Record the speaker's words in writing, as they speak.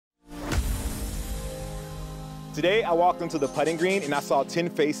Today, I walked into the putting green and I saw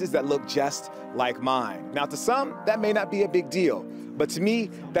 10 faces that looked just like mine. Now, to some, that may not be a big deal, but to me,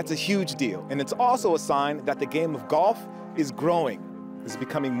 that's a huge deal. And it's also a sign that the game of golf is growing. It's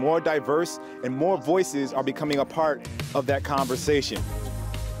becoming more diverse and more voices are becoming a part of that conversation.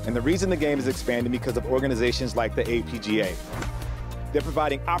 And the reason the game is expanding because of organizations like the APGA. They're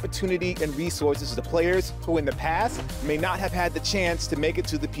providing opportunity and resources to players who in the past may not have had the chance to make it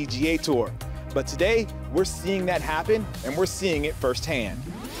to the PGA Tour. But today, we're seeing that happen, and we're seeing it firsthand.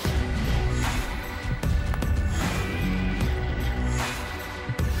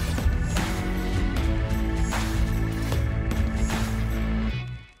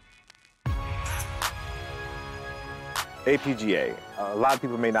 APGA, a lot of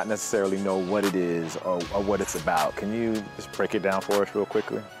people may not necessarily know what it is or what it's about. Can you just break it down for us real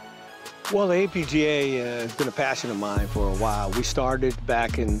quickly? Well, the APGA has been a passion of mine for a while. We started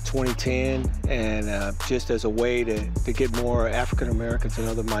back in 2010, and just as a way to get more African Americans and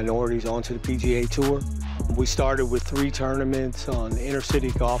other minorities onto the PGA Tour. We started with 3 tournaments on inner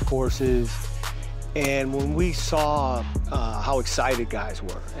city golf courses, and when we saw how excited guys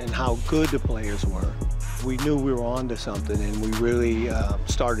were and how good the players were, we knew we were onto something, and we really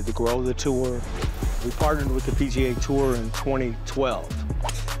started to grow the tour. We partnered with the PGA Tour in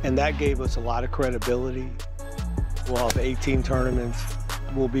 2012, and that gave us a lot of credibility. We'll have 18 tournaments.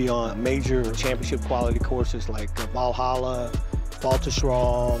 We'll be on major championship quality courses like Valhalla,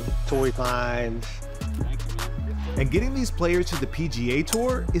 Baltusrol, Torrey Pines. And getting these players to the PGA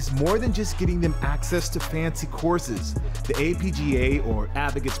Tour is more than just getting them access to fancy courses. The APGA, or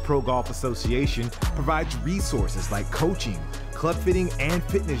Advocates Pro Golf Association, provides resources like coaching, club fitting, and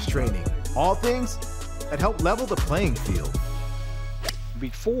fitness training. All things that help level the playing field.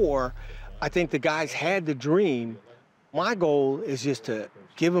 Before, I think the guys had the dream. My goal is just to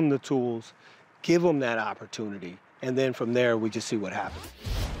give them the tools, give them that opportunity, and then from there, we just see what happens.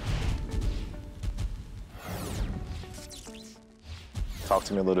 Talk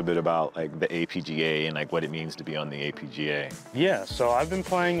to me a little bit about like the APGA and like what it means to be on the APGA. Yeah, so I've been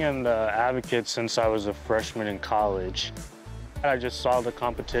playing in the Advocates since I was a freshman in college. I just saw the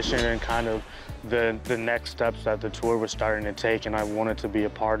competition and kind of the next steps that the tour was starting to take, and I wanted to be a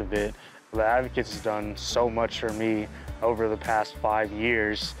part of it. The Advocates has done so much for me over the past 5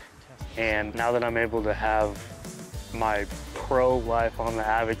 years, and now that I'm able to have my pro life on the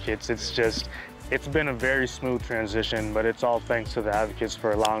Advocates, it's been a very smooth transition, but it's all thanks to the Advocates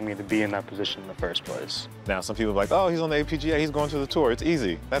for allowing me to be in that position in the first place. Now, some people are like, oh, he's on the APGA, he's going to the tour. It's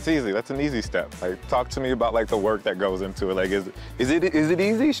easy. That's easy. That's an easy step. Like, talk to me about like the work that goes into it. Like, is it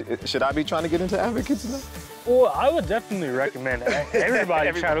easy? Should I be trying to get into Advocates now? Well, I would definitely recommend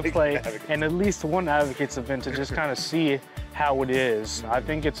everybody try to play in at least one Advocates event to just kind of see how it is. I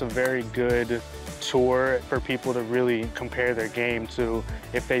think it's a very good tour for people to really compare their game to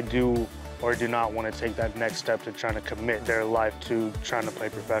if they do or do not want to take that next step to trying to commit their life to trying to play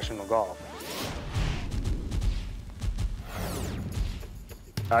professional golf.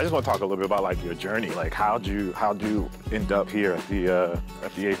 I just want to talk a little bit about like your journey. Like, how'd you end up here at the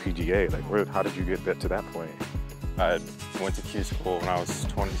APGA? Like, how did you get to that point? I went to Q school when I was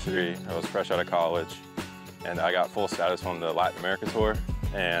 23. I was fresh out of college, and I got full status on the Latin America tour,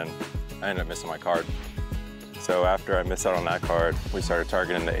 and I ended up missing my card. So after I missed out on that card, we started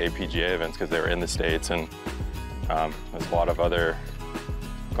targeting the APGA events because they were in the States, and there's a lot of other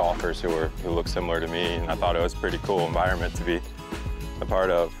golfers who look similar to me, and I thought it was a pretty cool environment to be a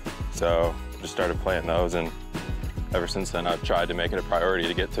part of. So just started playing those, and ever since then I've tried to make it a priority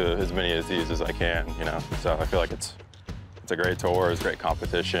to get to as many of these as I can, you know. So I feel like it's a great tour, it's great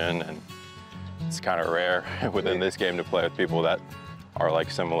competition, and it's kind of rare within this game to play with people that are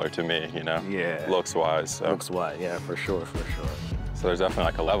like similar to me, you know, yeah, looks-wise. So. Looks-wise, yeah, for sure. So there's definitely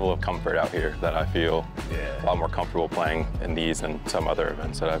like a level of comfort out here that I feel a lot more comfortable playing in these than some other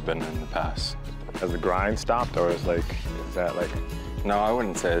events that I've been in the past. Has the grind stopped, or is that like? No, I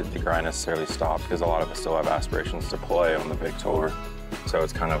wouldn't say that the grind necessarily stopped, because a lot of us still have aspirations to play on the big tour. So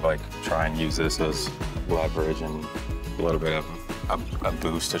it's kind of like try and use this as leverage and a little bit of a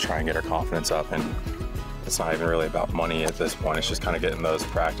boost to try and get our confidence up. And it's not even really about money at this point. It's just kind of getting those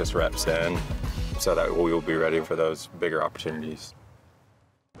practice reps in so that we will be ready for those bigger opportunities.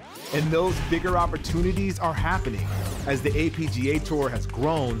 And those bigger opportunities are happening. As the APGA Tour has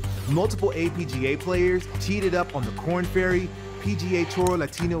grown, multiple APGA players teed it up on the Korn Ferry, PGA Tour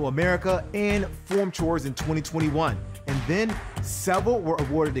Latino America, and Form Tours in 2021. And then several were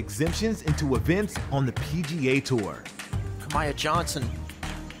awarded exemptions into events on the PGA Tour. Kamaiu Johnson.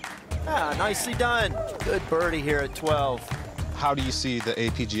 Ah, nicely done. Good birdie here at 12. how do you see the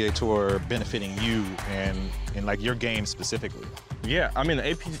APGA Tour benefiting you and like your game specifically? Yeah, I mean, the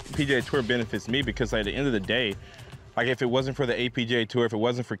APGA Tour benefits me because at the end of the day, like if it wasn't for the APGA Tour, if it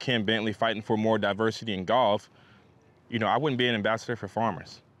wasn't for Ken Bentley fighting for more diversity in golf, you know, I wouldn't be an ambassador for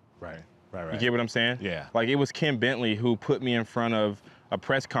Farmers. Right. You get what I'm saying? Yeah. Like it was Ken Bentley who put me in front of a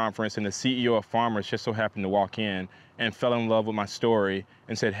press conference and the CEO of Farmers just so happened to walk in and fell in love with my story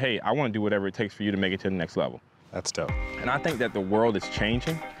and said, hey, I want to do whatever it takes for you to make it to the next level. That's dope. And I think that the world is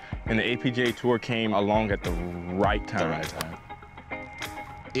changing and the APGA Tour came along at the right time.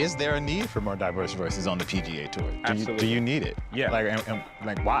 Is there a need for more diverse voices on the PGA Tour? Absolutely. Do you need it? Yeah. Like, and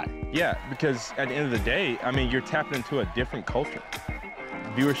like why? Yeah, because at the end of the day, I mean, you're tapping into a different culture.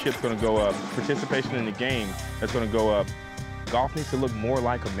 Viewership's going to go up, participation in the game is going to go up. Golf needs to look more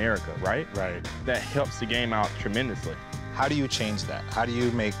like America, right? Right. That helps the game out tremendously. How do you change that? How do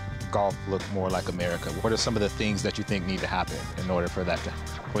you make golf look more like America? What are some of the things that you think need to happen in order for that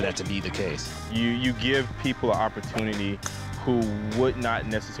to be the case? You give people an opportunity who would not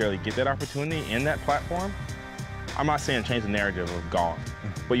necessarily get that opportunity in that platform. I'm not saying change the narrative of golf,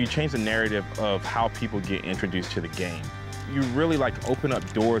 but you change the narrative of how people get introduced to the game. You really like open up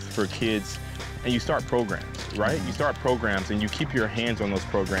doors for kids and you start programs, right? You start programs and you keep your hands on those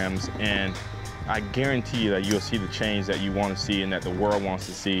programs and I guarantee you that you'll see the change that you want to see and that the world wants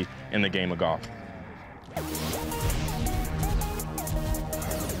to see in the game of golf.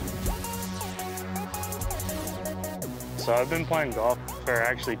 So I've been playing golf for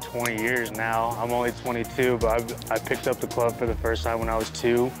actually 20 years now. I'm only 22, but I picked up the club for the first time when I was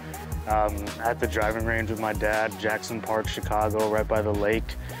 2. At the driving range with my dad, Jackson Park, Chicago, right by the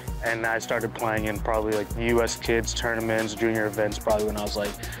lake. And I started playing in probably like U.S. kids tournaments, junior events, probably when I was like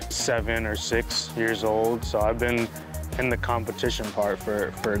 7 or 6 years old. So I've been in the competition part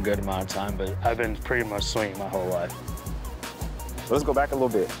for a good amount of time, but I've been pretty much swinging my whole life. Let's go back a little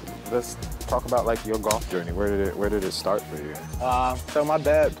bit. Let's talk about like your golf journey. Where did it start for you? So my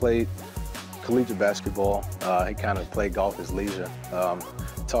dad played collegiate basketball. He kind of played golf as leisure.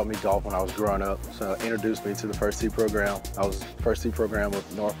 Taught me golf when I was growing up, so introduced me to the First Tee program. I was First Tee program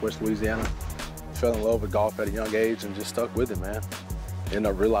with Northwest Louisiana. Fell in love with golf at a young age and just stuck with it, man. Ended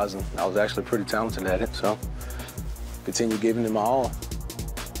up realizing I was actually pretty talented at it, so continued giving it my all.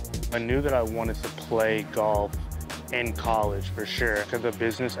 I knew that I wanted to play golf in college for sure, because the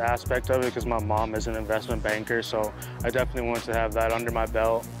business aspect of it, because my mom is an investment banker, so I definitely wanted to have that under my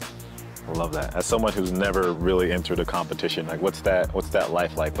belt. I love that. As someone who's never really entered a competition, like what's that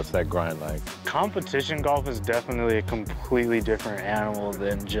life like? What's that grind like? Competition golf is definitely a completely different animal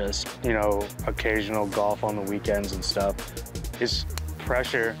than just, you know, occasional golf on the weekends and stuff. It's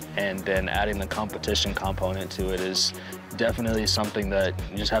pressure, and then adding the competition component to it is definitely something that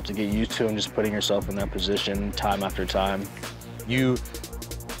you just have to get used to and just putting yourself in that position time after time. You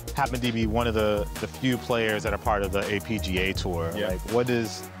happen to be one of the few players that are part of the APGA Tour. Yeah.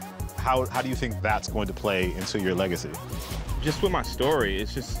 Like, how do you think that's going to play into your legacy? Just with my story,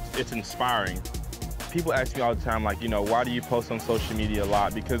 it's inspiring. People ask me all the time, like, you know, why do you post on social media a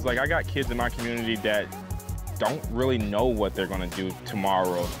lot? Because, like, I got kids in my community that don't really know what they're gonna do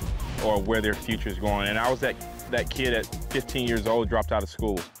tomorrow or where their future's going. And I was that kid at 15 years old, dropped out of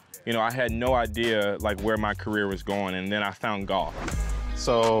school. You know, I had no idea, like, where my career was going, and then I found golf.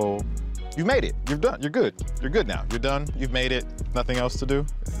 So, you made it. You're done. You're good. You're good now. You're done. You've made it. Nothing else to do?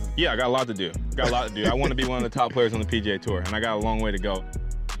 Yeah, I got a lot to do. I want to be one of the top players on the PGA Tour, and I got a long way to go.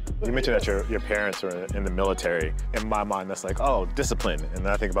 You mentioned that your parents are in the military. In my mind, that's like, oh, discipline. And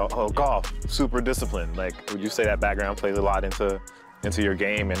then I think about, oh, golf, super disciplined. Like, would you say that background plays a lot into your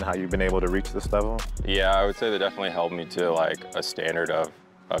game and how you've been able to reach this level? Yeah, I would say that definitely helped me to like a standard of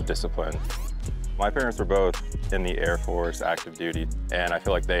discipline. My parents were both in the Air Force, active duty, and I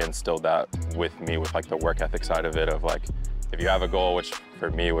feel like they instilled that with me with like the work ethic side of it of like, if you have a goal, which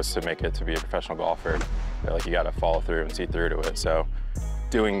for me was to make it to be a professional golfer, like you gotta follow through and see through to it. So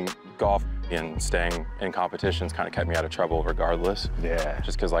doing golf and staying in competitions kind of kept me out of trouble regardless. Yeah.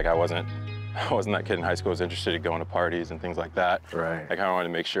 Just cause like I wasn't that kid in high school who was interested in going to parties and things like that. Right. I kind of wanted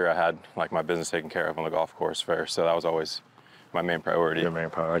to make sure I had like my business taken care of on the golf course first. So that was always my main priority. Your main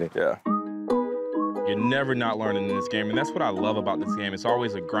priority. Yeah. You're never not learning in this game, and that's what I love about this game. It's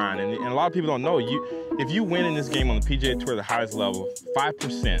always a grind, and a lot of people don't know. If you win in this game on the PGA Tour at the highest level,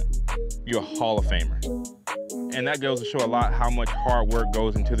 5%, you're a Hall of Famer. And that goes to show a lot how much hard work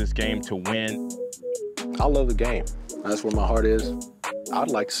goes into this game to win. I love the game. That's where my heart is. I'd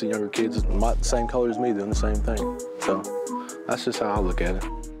like to see younger kids the same color as me doing the same thing. So that's just how I look at it.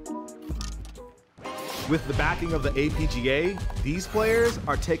 With the backing of the APGA, these players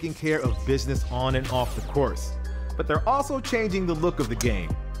are taking care of business on and off the course. but they're also changing the look of the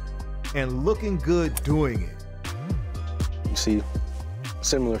game and looking good doing it. You see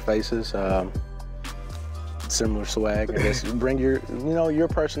similar faces, similar swag. I guess bring your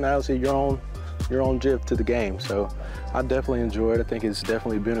personality, your own jib to the game. So I definitely enjoy it. I think it's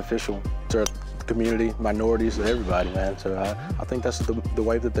definitely beneficial to our community, minorities, and everybody, man. So I think that's the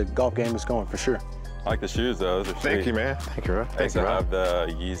way that the golf game is going for sure. I like the shoes, though. Those are Thank sweet. you, man. Thank you, bro. I used to have the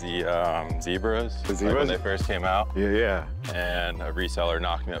Yeezy Zebras. The Zebras? Like when they first came out. Yeah. And a reseller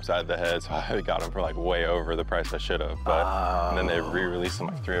knocked me upside the head, so I got them for like way over the price I should have. But and then they re-released them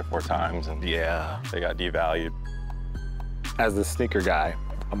like 3 or 4 times, and yeah, they got devalued. As the sneaker guy,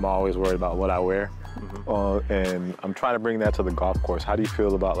 I'm always worried about what I wear. And I'm trying to bring that to the golf course. How do you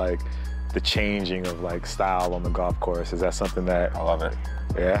feel about like the changing of like style on the golf course? Is that something that... I love it.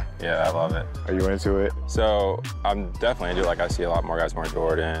 Yeah? Yeah, I love it. Are you into it? So I'm definitely into it. Like I see a lot more guys wearing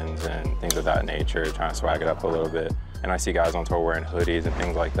Jordans and things of that nature, trying to swag it up a little bit. And I see guys on tour wearing hoodies and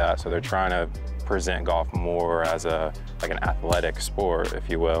things like that. So they're trying to present golf more as like an athletic sport, if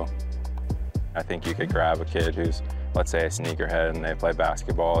you will. I think you could grab a kid who's, let's say, a sneakerhead and they play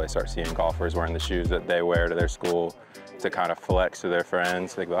basketball. They start seeing golfers wearing the shoes that they wear to their school to kind of flex to their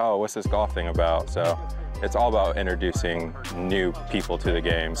friends. They go, oh, what's this golf thing about? So it's all about introducing new people to the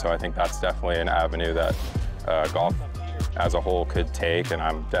game. So I think that's definitely an avenue that golf as a whole could take, and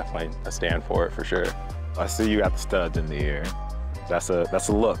I'm definitely a stand for it for sure. I see you got the studs in the ear. That's a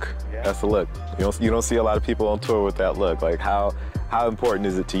look. Yeah. That's a look. You don't see a lot of people on tour with that look. Like how important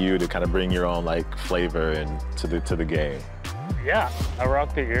is it to you to kind of bring your own like flavor to the game? Yeah, I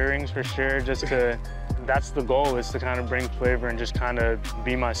rock the earrings for sure. That's the goal, is to kind of bring flavor and just kind of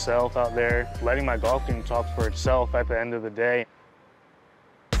be myself out there, letting my golf game talk for itself at the end of the day.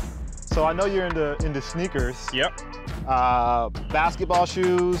 So I know you're into sneakers. Yep. Basketball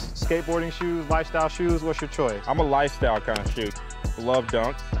shoes, skateboarding shoes, lifestyle shoes, what's your choice? I'm a lifestyle kind of shoe. Love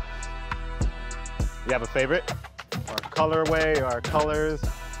dunks. You have a favorite? Or colorway or colors?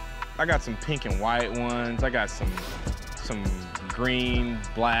 I got some pink and white ones. I got some green,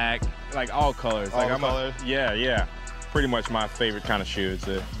 black, like all colors. All colors? Yeah. Pretty much my favorite kind of shoe is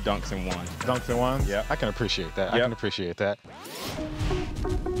the dunks and ones. Dunks and ones? Yeah. I can appreciate that. Yep. I can appreciate that.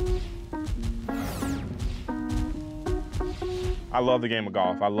 I love the game of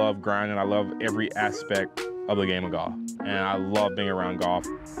golf. I love grinding. I love every aspect of the game of golf. And I love being around golf.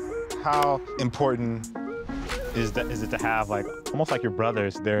 How important is it to have like almost like your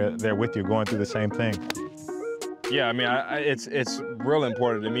brothers? They're with you, going through the same thing. Yeah, I mean, it's real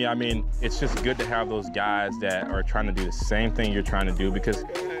important to me. I mean, it's just good to have those guys that are trying to do the same thing you're trying to do, because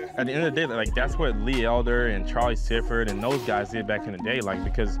at the end of the day, like that's what Lee Elder and Charlie Sifford and those guys did back in the day, like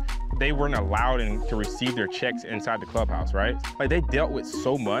because they weren't allowed to receive their checks inside the clubhouse, right? Like they dealt with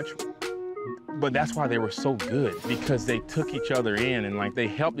so much, but that's why they were so good, because they took each other in and like they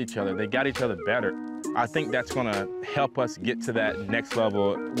helped each other, they got each other better. I think that's gonna help us get to that next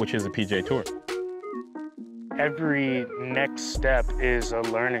level, which is the PGA Tour. Every next step is a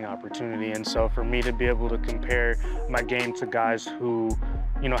learning opportunity, and so for me to be able to compare my game to guys who,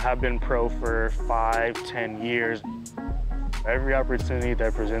 have been pro for 5, 10 years, every opportunity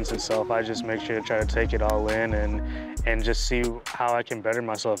that presents itself, I just make sure to try to take it all in and just see how I can better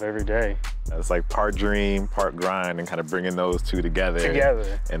myself every day. It's like part dream, part grind, and kind of bringing those two together.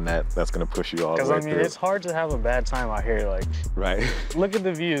 And that's going to push you all the way Because, I mean, through. it's hard to have a bad time out here. Like, right. Look at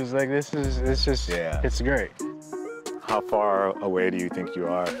the views. Like, it's just, it's great. How far away do you think you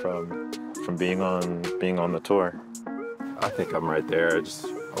are from being on the tour? I think I'm right there.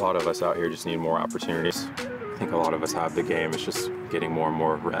 A lot of us out here just need more opportunities. I think a lot of us have the game. It's just getting more and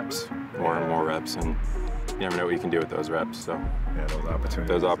more reps, and you never know what you can do with those reps. So yeah,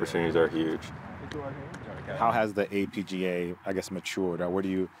 those opportunities are huge. How has the APGA, I guess, matured? Or how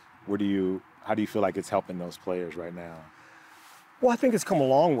do you feel like it's helping those players right now? Well, I think it's come a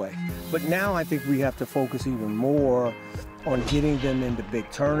long way, but now I think we have to focus even more on getting them into big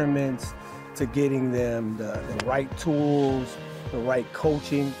tournaments, to getting them the right tools, the right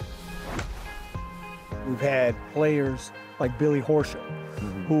coaching. We've had players like Billy Horschel,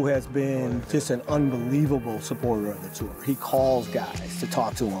 who has been just an unbelievable supporter of the tour. He calls guys to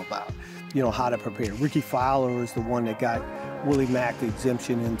talk to them about, how to prepare. Ricky Fowler is the one that got Willie Mack the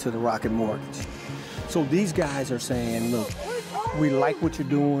exemption into the Rocket Mortgage. So these guys are saying, look, we like what you're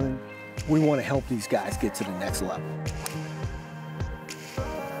doing. We want to help these guys get to the next level.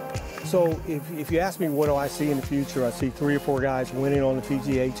 So if you ask me what do I see in the future, I see 3 or 4 guys winning on the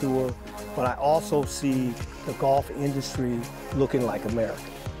PGA Tour, but I also see the golf industry looking like America,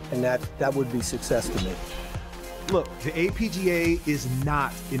 and that would be success to me. Look, the APGA is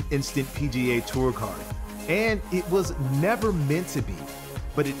not an instant PGA Tour card, And it was never meant to be,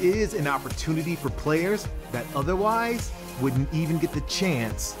 but it is an opportunity for players that otherwise wouldn't even get the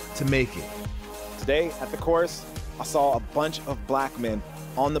chance to make it. Today at the course, I saw a bunch of black men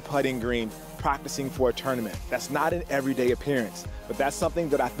on the putting green practicing for a tournament. That's not an everyday appearance, but that's something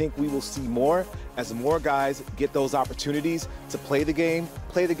that I think we will see more as more guys get those opportunities to play the game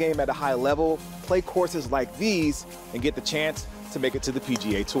at a high level, play courses like these, and get the chance to make it to the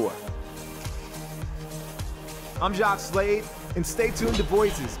PGA Tour. I'm Jacques Slade, and stay tuned to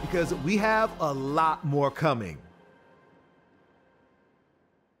Voices because we have a lot more coming.